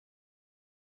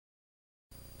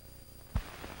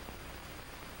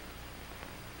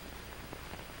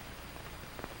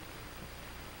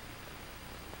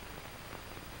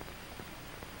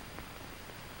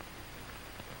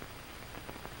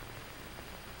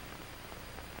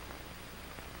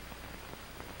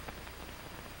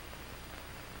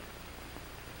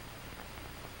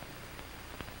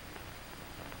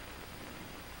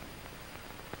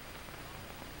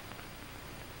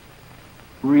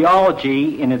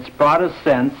Rheology, in its broadest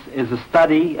sense, is a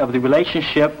study of the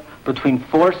relationship between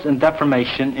force and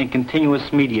deformation in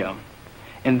continuous media.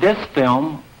 In this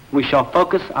film, we shall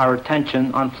focus our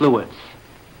attention on fluids.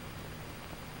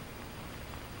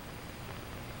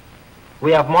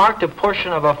 We have marked a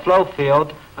portion of a flow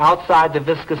field outside the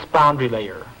viscous boundary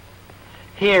layer.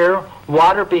 Here,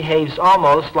 water behaves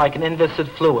almost like an inviscid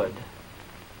fluid.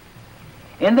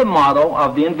 In the model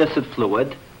of the inviscid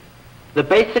fluid, the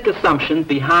basic assumption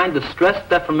behind the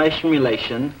stress-deformation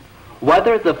relation,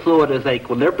 whether the fluid is at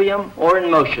equilibrium or in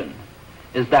motion,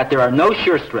 is that there are no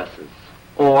shear stresses,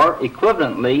 or,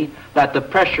 equivalently, that the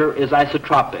pressure is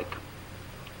isotropic.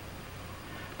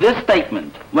 This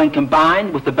statement, when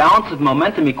combined with the balance of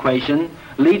momentum equation,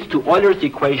 leads to Euler's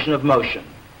equation of motion.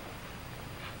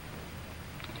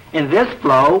 In this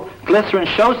flow, glycerin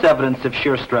shows evidence of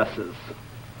shear stresses.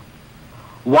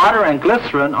 Water and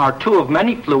glycerin are two of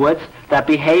many fluids that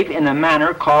behave in a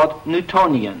manner called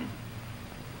Newtonian.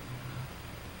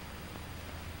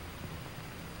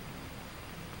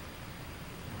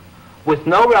 With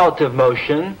no relative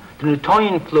motion, the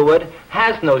Newtonian fluid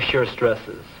has no shear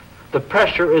stresses. The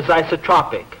pressure is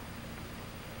isotropic.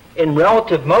 In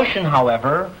relative motion,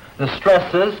 however, the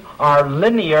stresses are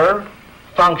linear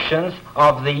functions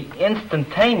of the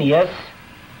instantaneous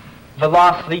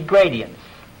velocity gradients.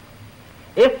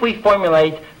 If we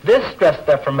formulate this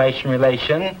stress-deformation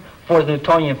relation for the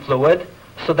Newtonian fluid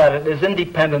so that it is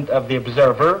independent of the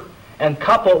observer and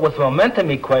couple it with momentum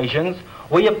equations,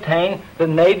 we obtain the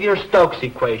Navier-Stokes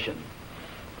equation.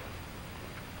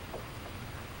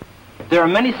 There are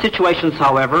many situations,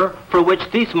 however, for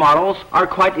which these models are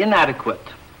quite inadequate.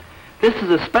 This is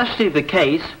especially the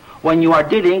case when you are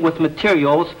dealing with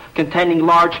materials containing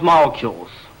large molecules.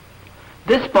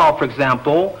 This ball, for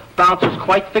example, bounces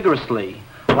quite vigorously,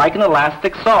 like an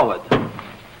elastic solid.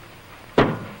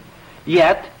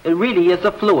 Yet, it really is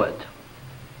a fluid.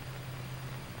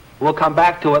 We'll come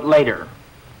back to it later.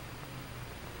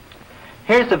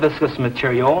 Here's a viscous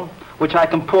material, which I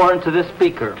can pour into this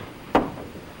beaker.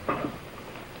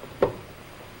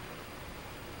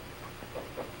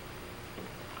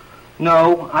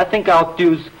 No, I think I'll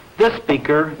use this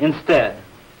beaker instead.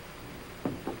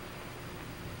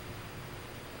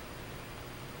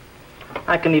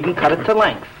 I can even cut it to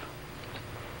length.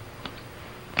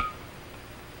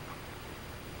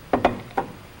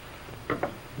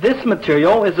 This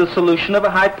material is a solution of a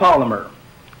high polymer.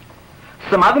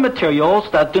 Some other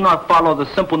materials that do not follow the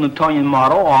simple Newtonian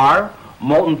model are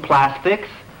molten plastics,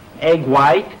 egg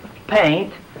white,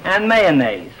 paint, and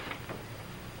mayonnaise.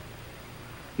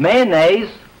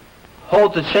 Mayonnaise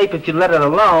holds its shape if you let it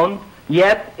alone,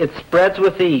 yet it spreads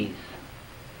with ease.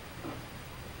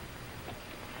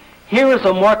 Here is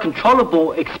a more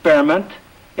controllable experiment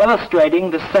illustrating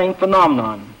the same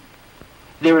phenomenon.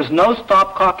 There is no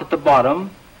stopcock at the bottom,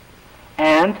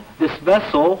 and this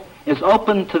vessel is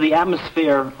open to the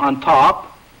atmosphere on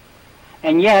top,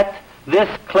 and yet this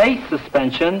clay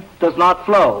suspension does not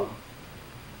flow.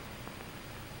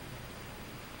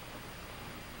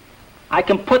 I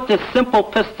can put this simple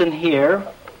piston here,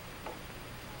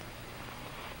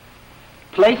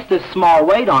 place this small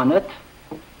weight on it,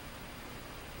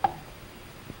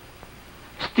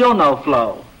 still no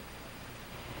flow.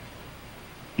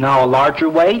 Now a larger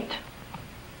weight.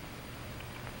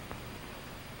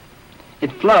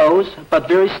 It flows, but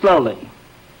very slowly.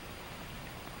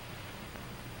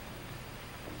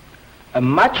 A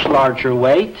much larger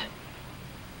weight.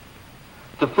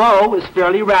 The flow is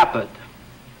fairly rapid.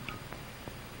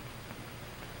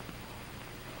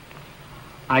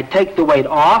 I take the weight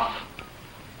off.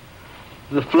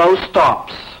 The flow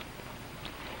stops.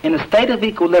 In a state of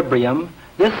equilibrium,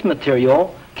 this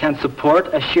material can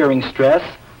support a shearing stress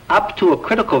up to a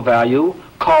critical value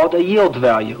called a yield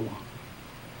value.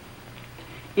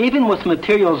 Even with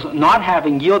materials not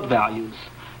having yield values,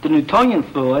 the Newtonian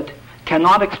fluid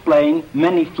cannot explain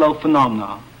many flow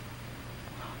phenomena.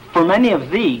 For many of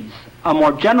these, a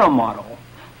more general model,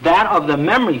 that of the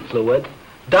memory fluid,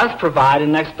 does provide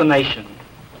an explanation.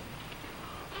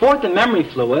 For the memory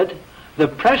fluid, the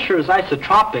pressure is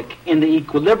isotropic in the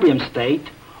equilibrium state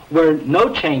where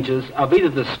no changes of either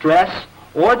the stress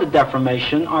or the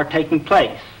deformation are taking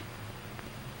place.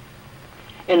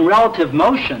 In relative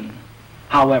motion,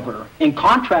 however, in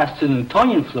contrast to the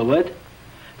Newtonian fluid,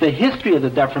 the history of the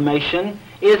deformation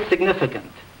is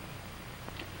significant.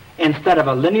 Instead of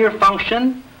a linear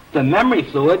function, the memory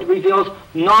fluid reveals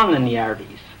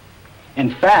nonlinearities.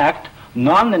 In fact,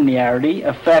 nonlinearity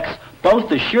affects both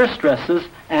the shear stresses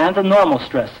and the normal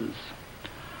stresses.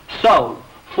 So,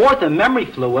 for the memory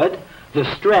fluid, the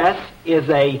stress is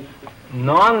a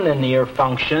nonlinear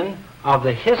function of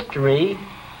the history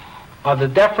of the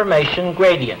deformation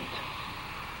gradient.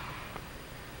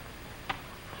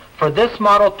 For this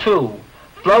model too,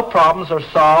 flow problems are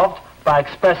solved by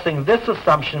expressing this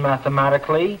assumption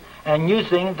mathematically and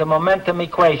using the momentum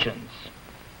equations.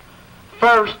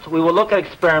 First, we will look at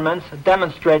experiments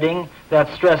demonstrating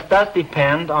that stress does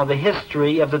depend on the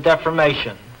history of the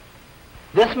deformation.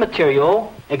 This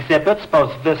material exhibits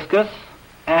both viscous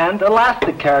and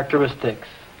elastic characteristics.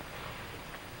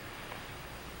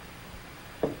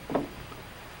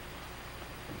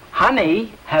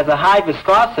 Honey has a high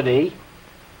viscosity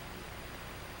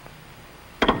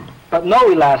but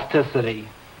no elasticity.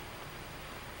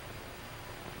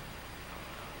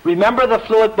 Remember the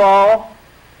fluid ball?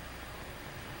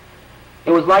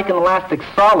 It was like an elastic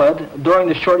solid during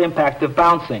the short impact of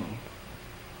bouncing.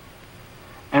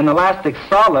 An elastic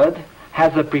solid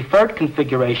has a preferred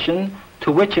configuration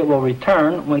to which it will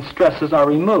return when stresses are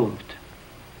removed.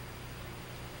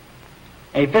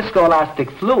 A viscoelastic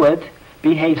fluid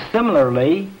behaves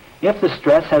similarly if the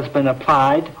stress has been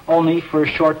applied only for a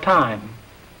short time.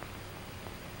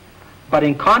 But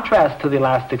in contrast to the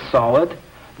elastic solid,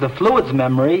 the fluid's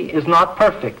memory is not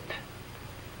perfect.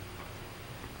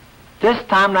 This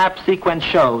time-lapse sequence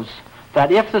shows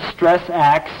that if the stress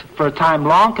acts for a time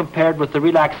long compared with the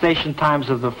relaxation times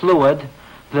of the fluid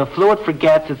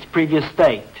forgets its previous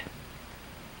state.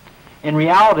 In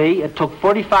reality, it took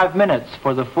 45 minutes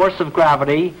for the force of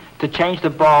gravity to change the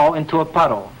ball into a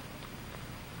puddle.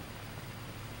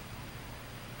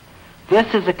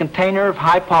 This is a container of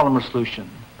high polymer solution.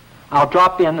 I'll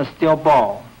drop in a steel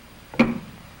ball.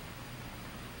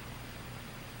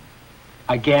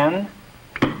 Again.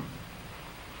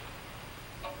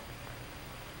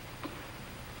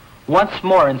 Once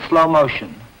more in slow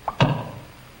motion.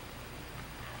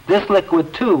 This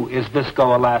liquid too is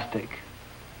viscoelastic.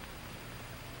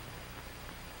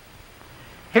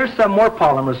 Here's some more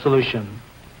polymer solution.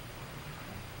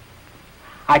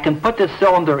 I can put this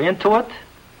cylinder into it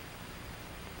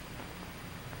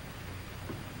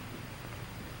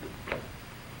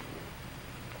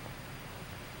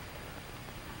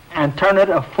and turn it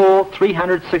a full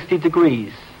 360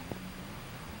 degrees.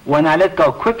 When I let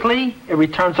go quickly, it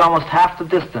returns almost half the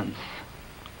distance.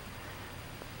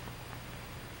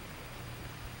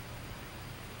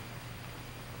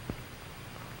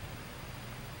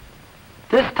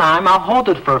 This time I'll hold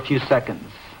it for a few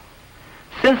seconds.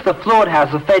 Since the fluid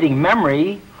has a fading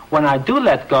memory, when I do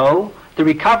let go, the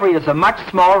recovery is a much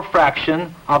smaller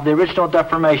fraction of the original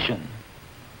deformation.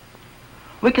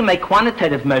 We can make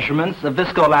quantitative measurements of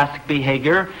viscoelastic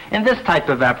behavior in this type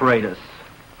of apparatus.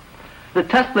 The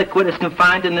test liquid is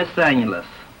confined in this annulus.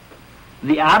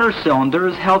 The outer cylinder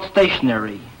is held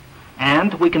stationary,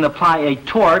 and we can apply a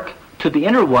torque to the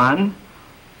inner one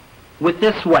with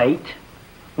this weight,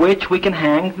 which we can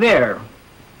hang there.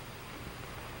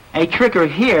 A trigger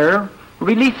here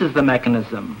releases the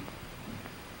mechanism.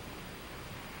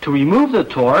 To remove the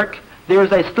torque, there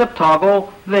is a slip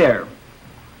toggle there.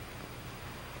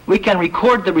 We can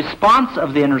record the response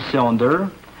of the inner cylinder,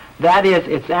 that is,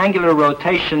 its angular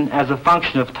rotation as a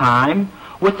function of time,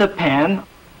 with the pen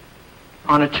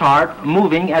on a chart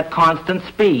moving at constant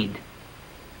speed.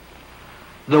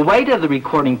 The weight of the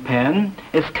recording pen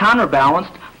is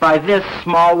counterbalanced by this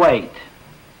small weight.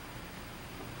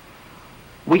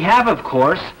 We have, of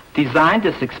course, designed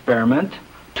this experiment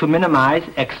to minimize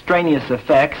extraneous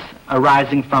effects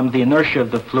arising from the inertia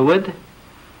of the fluid,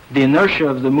 the inertia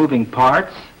of the moving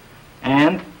parts,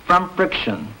 and from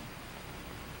friction.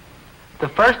 The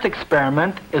first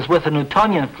experiment is with a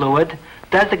Newtonian fluid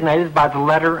designated by the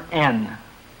letter N.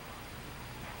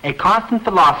 A constant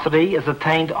velocity is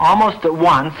attained almost at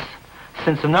once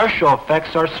since inertial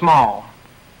effects are small.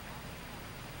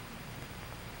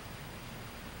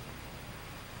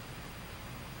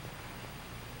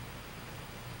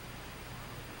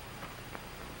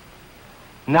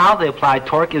 Now the applied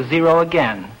torque is zero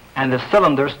again, and the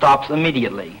cylinder stops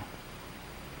immediately.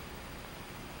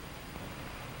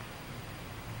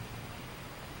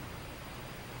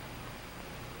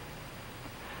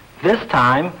 This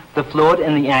time, the fluid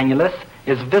in the annulus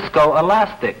is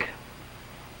viscoelastic.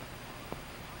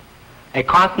 A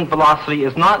constant velocity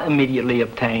is not immediately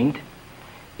obtained.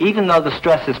 Even though the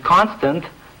stress is constant,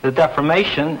 the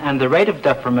deformation and the rate of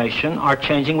deformation are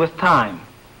changing with time.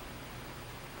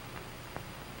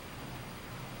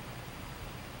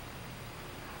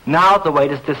 Now the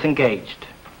weight is disengaged.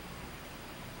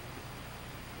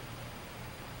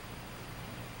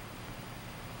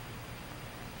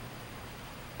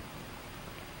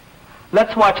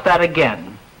 Let's watch that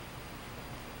again.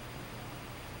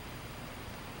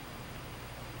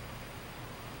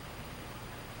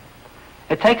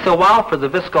 It takes a while for the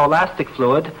viscoelastic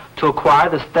fluid to acquire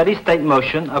the steady state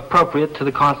motion appropriate to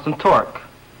the constant torque.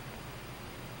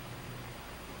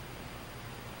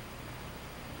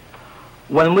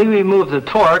 When we remove the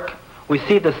torque, we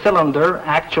see the cylinder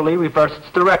actually reverse its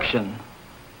direction.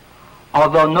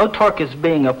 Although no torque is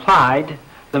being applied,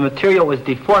 the material is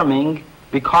deforming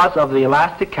because of the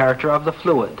elastic character of the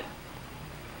fluid.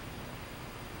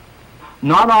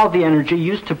 Not all the energy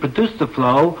used to produce the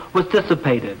flow was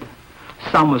dissipated.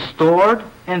 Some was stored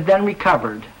and then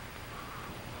recovered.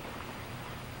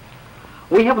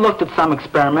 We have looked at some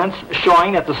experiments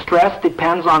showing that the stress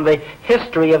depends on the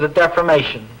history of the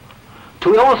deformation.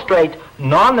 To illustrate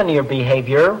nonlinear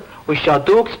behavior, we shall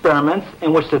do experiments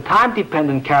in which the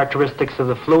time-dependent characteristics of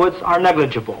the fluids are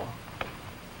negligible.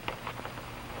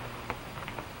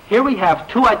 Here we have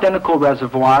two identical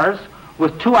reservoirs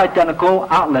with two identical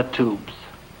outlet tubes.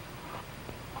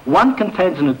 One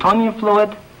contains a Newtonian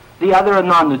fluid, the other a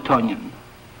non-Newtonian.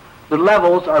 The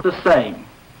levels are the same.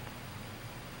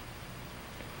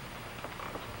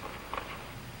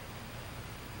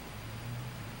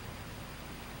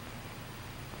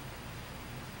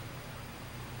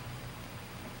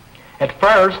 At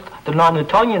first, the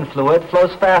non-Newtonian fluid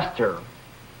flows faster.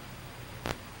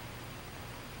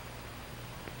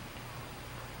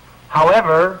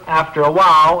 However, after a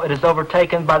while, it is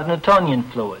overtaken by the Newtonian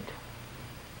fluid.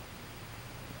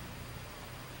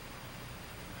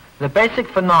 The basic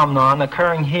phenomenon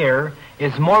occurring here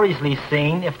is more easily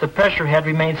seen if the pressure head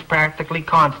remains practically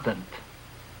constant.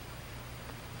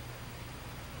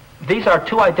 These are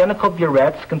two identical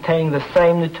burettes containing the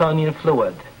same Newtonian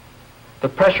fluid. The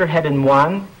pressure head in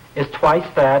one is twice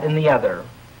that in the other.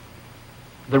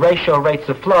 The ratio of rates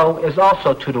of flow is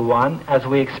also 2 to 1, as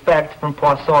we expect from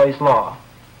Poisson's law.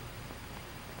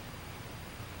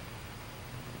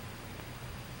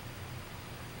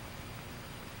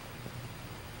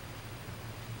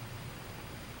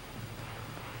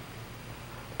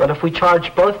 But if we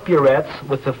charge both burettes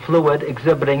with the fluid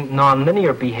exhibiting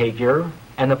nonlinear behavior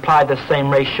and apply the same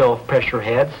ratio of pressure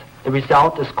heads, the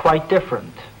result is quite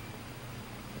different.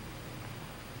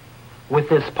 With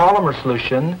this polymer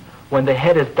solution, when the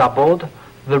head is doubled,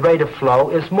 the rate of flow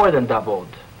is more than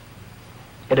doubled.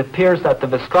 It appears that the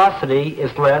viscosity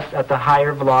is less at the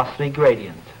higher velocity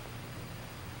gradient.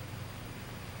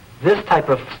 This type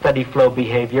of steady flow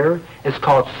behavior is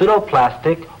called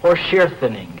pseudoplastic or shear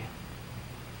thinning.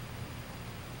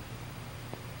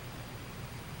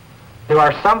 There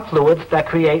are some fluids that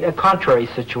create a contrary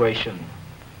situation.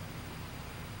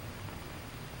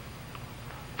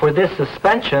 For this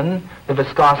suspension, the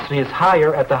viscosity is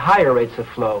higher at the higher rates of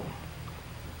flow.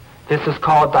 This is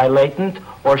called dilatant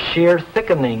or shear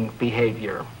thickening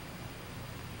behavior.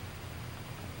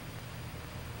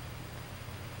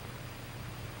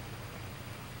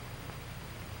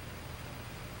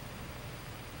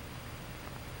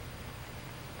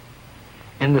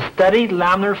 In the steady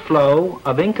laminar flow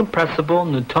of incompressible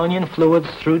Newtonian fluids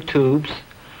through tubes,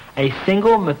 a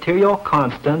single material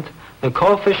constant, the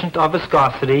coefficient of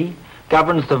viscosity,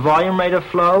 governs the volume rate of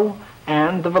flow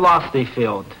and the velocity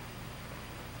field.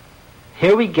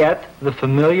 Here we get the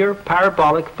familiar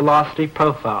parabolic velocity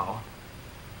profile.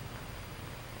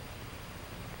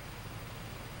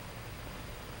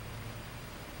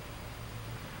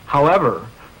 However,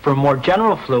 for more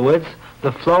general fluids,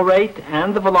 the flow rate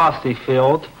and the velocity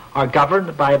field are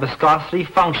governed by a viscosity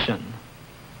function.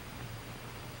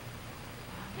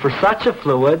 For such a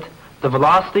fluid, the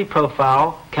velocity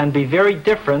profile can be very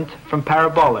different from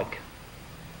parabolic.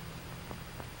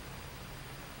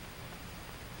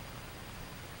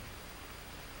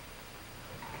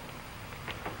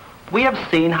 We have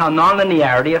seen how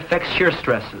nonlinearity affects shear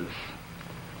stresses.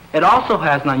 It also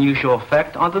has an unusual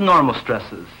effect on the normal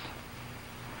stresses.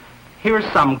 Here is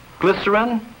some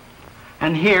glycerin,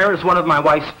 and here is one of my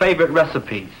wife's favorite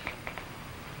recipes.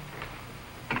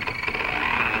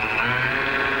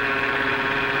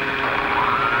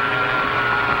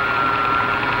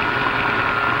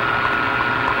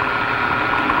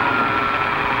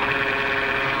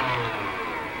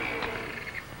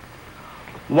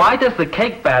 Why does the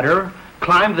cake batter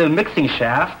climb the mixing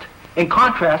shaft in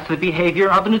contrast to the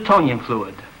behavior of the Newtonian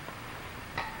fluid?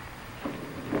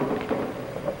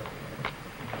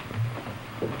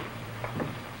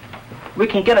 We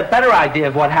can get a better idea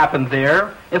of what happened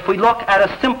there if we look at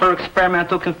a simpler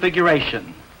experimental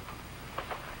configuration.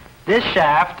 This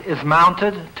shaft is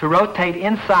mounted to rotate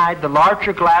inside the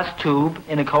larger glass tube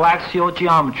in a coaxial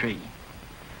geometry.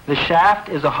 The shaft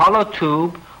is a hollow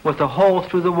tube with a hole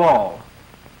through the wall.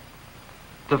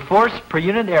 The force per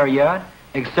unit area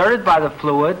exerted by the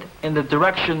fluid in the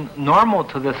direction normal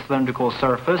to this cylindrical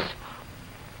surface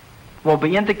will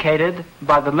be indicated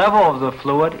by the level of the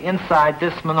fluid inside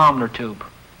this manometer tube.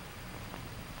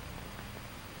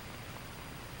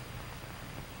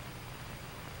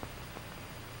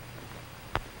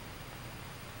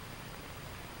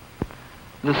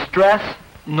 The stress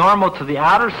normal to the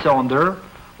outer cylinder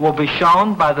will be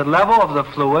shown by the level of the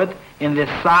fluid in this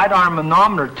sidearm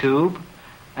manometer tube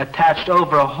attached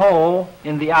over a hole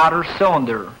in the outer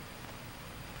cylinder.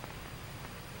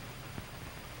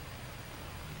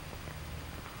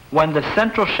 When the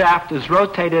central shaft is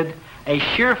rotated, a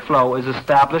shear flow is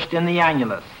established in the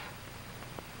annulus.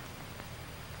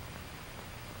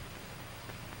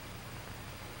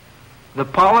 The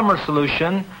polymer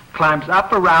solution climbs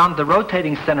up around the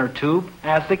rotating center tube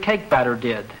as the cake batter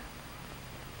did.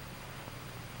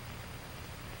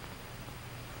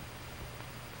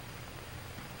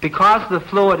 Because the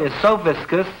fluid is so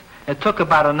viscous, it took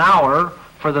about an hour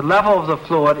for the level of the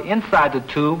fluid inside the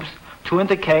tubes to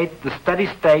indicate the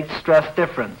steady-state stress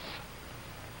difference.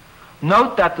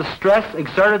 Note that the stress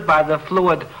exerted by the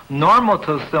fluid normal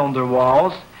to the cylinder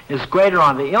walls is greater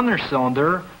on the inner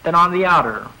cylinder than on the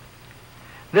outer.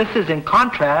 This is in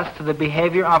contrast to the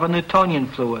behavior of a Newtonian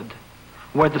fluid,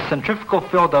 where the centrifugal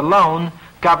field alone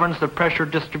governs the pressure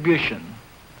distribution.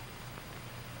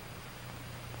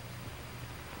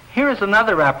 Here is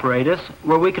another apparatus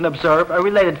where we can observe a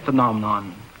related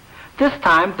phenomenon. This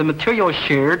time, the material is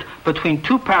sheared between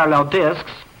two parallel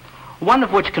discs, one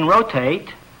of which can rotate,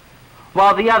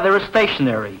 while the other is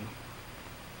stationary.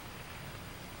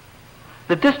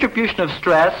 The distribution of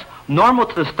stress normal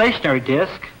to the stationary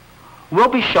disc will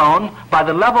be shown by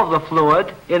the level of the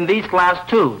fluid in these glass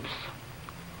tubes.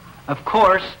 Of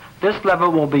course, this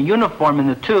level will be uniform in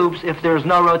the tubes if there is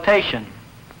no rotation.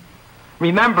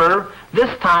 Remember,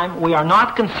 this time we are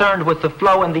not concerned with the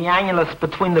flow in the annulus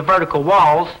between the vertical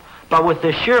walls, but with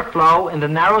the shear flow in the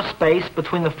narrow space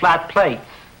between the flat plates.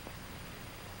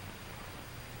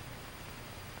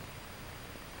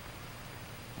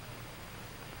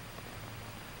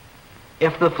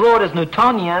 If the fluid is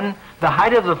Newtonian, the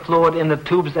height of the fluid in the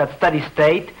tubes at steady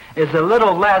state is a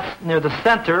little less near the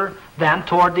center than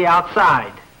toward the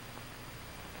outside.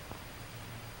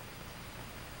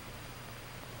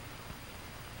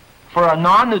 For a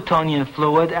non-Newtonian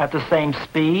fluid at the same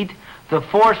speed, the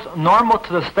force normal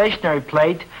to the stationary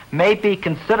plate may be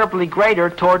considerably greater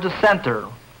toward the center.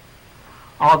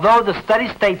 Although the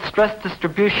steady-state stress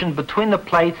distribution between the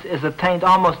plates is attained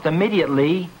almost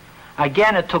immediately,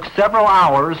 again it took several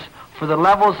hours for the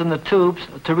levels in the tubes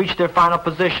to reach their final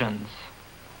positions.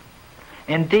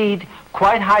 Indeed,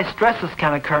 quite high stresses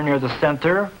can occur near the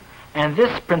center, and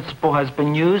this principle has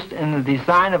been used in the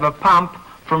design of a pump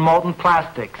for molten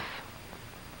plastics.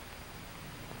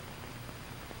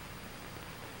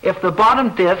 If the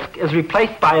bottom disc is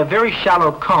replaced by a very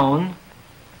shallow cone,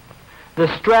 the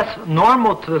stress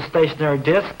normal to the stationary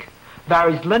disc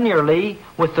varies linearly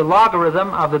with the logarithm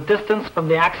of the distance from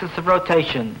the axis of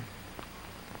rotation.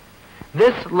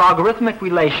 This logarithmic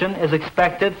relation is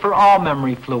expected for all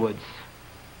memory fluids.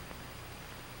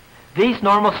 These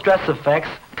normal stress effects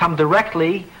come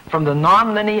directly from the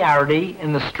nonlinearity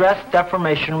in the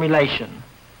stress-deformation relation.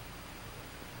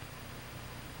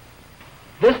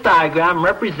 This diagram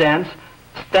represents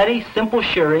steady, simple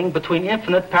shearing between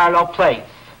infinite parallel plates.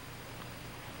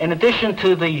 In addition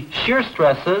to the shear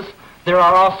stresses, there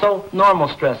are also normal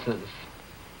stresses.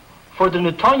 For the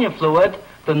Newtonian fluid,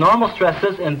 the normal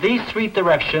stresses in these three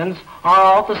directions are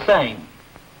all the same.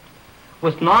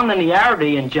 With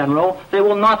nonlinearity in general, they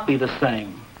will not be the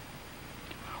same.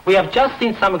 We have just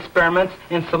seen some experiments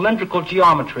in cylindrical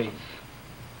geometries.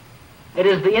 It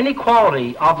is the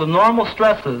inequality of the normal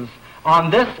stresses on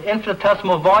this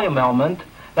infinitesimal volume element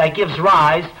that gives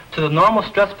rise to the normal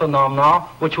stress phenomena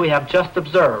which we have just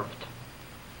observed.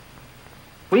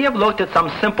 We have looked at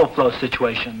some simple flow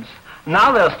situations.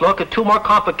 Now let us look at two more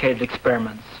complicated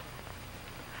experiments.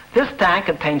 This tank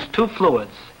contains two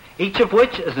fluids, each of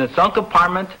which is in its own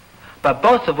compartment, but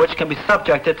both of which can be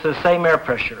subjected to the same air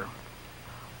pressure.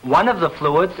 One of the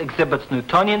fluids exhibits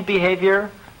Newtonian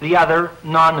behavior, the other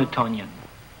non-Newtonian.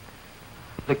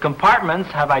 The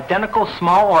compartments have identical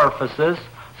small orifices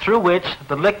through which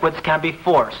the liquids can be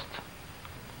forced.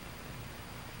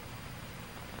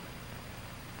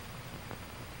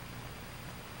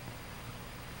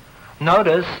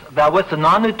 Notice that with the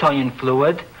non-Newtonian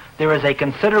fluid, there is a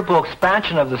considerable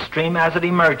expansion of the stream as it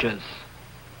emerges.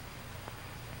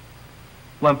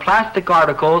 When plastic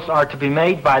articles are to be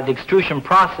made by the extrusion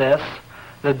process,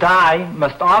 the die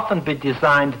must often be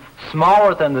designed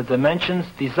smaller than the dimensions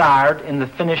desired in the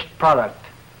finished product.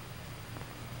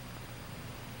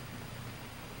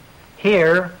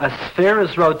 Here, a sphere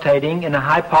is rotating in a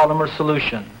high polymer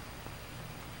solution.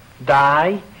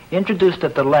 Dye, introduced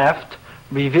at the left,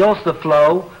 reveals the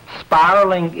flow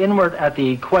spiraling inward at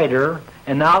the equator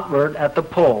and outward at the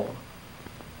pole.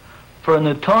 For a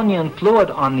Newtonian fluid,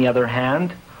 on the other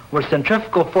hand, where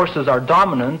centrifugal forces are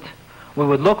dominant, we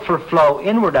would look for flow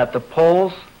inward at the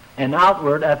poles and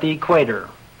outward at the equator.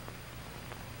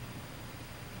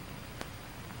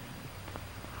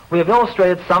 We have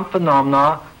illustrated some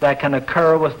phenomena that can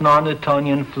occur with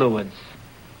non-Newtonian fluids.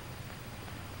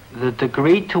 The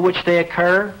degree to which they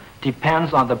occur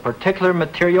depends on the particular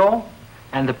material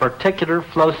and the particular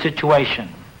flow situation.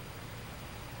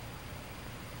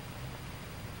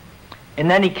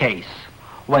 In any case,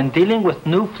 when dealing with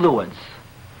new fluids,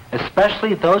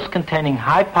 especially those containing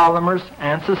high polymers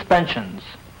and suspensions,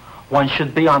 one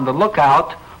should be on the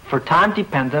lookout for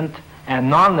time-dependent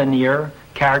and nonlinear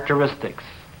characteristics.